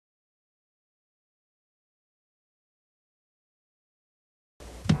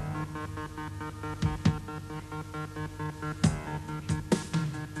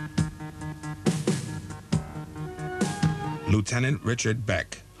Lieutenant Richard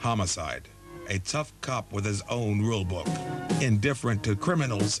Beck, homicide. A tough cop with his own rule book, indifferent to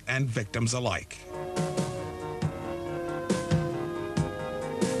criminals and victims alike.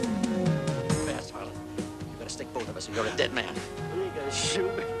 Fast, Harlan. You gotta stick both of us or you're a dead man. You ain't gonna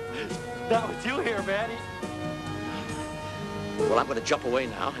shoot me. Not with you here, Manny. Well, I'm gonna jump away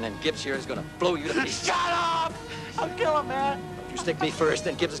now, and then Gibbs here is gonna blow you to pieces. Shut up! I'll kill him, man. If you stick me first,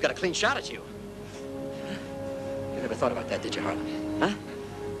 then Gibbs has got a clean shot at you. You never thought about that, did you, Harlan? Huh?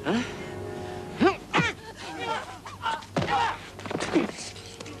 Huh?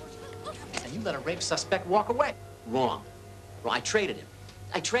 And you let a rape suspect walk away. Wrong. Well, I traded him.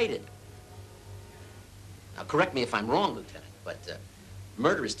 I traded. Now, correct me if I'm wrong, Lieutenant, but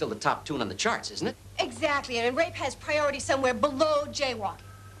murder is still the top tune on the charts, isn't it? Exactly, and rape has priority somewhere below jaywalking.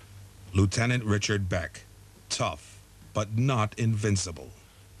 Lieutenant Richard Beck, tough, but not invincible.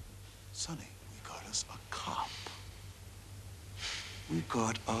 Sonny, we got us a cop. We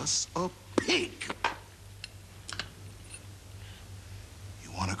got us a pig.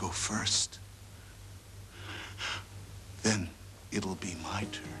 You want to go first? Then it'll be my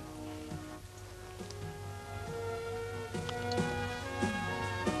turn.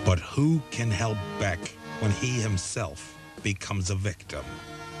 But who can help Beck when he himself becomes a victim?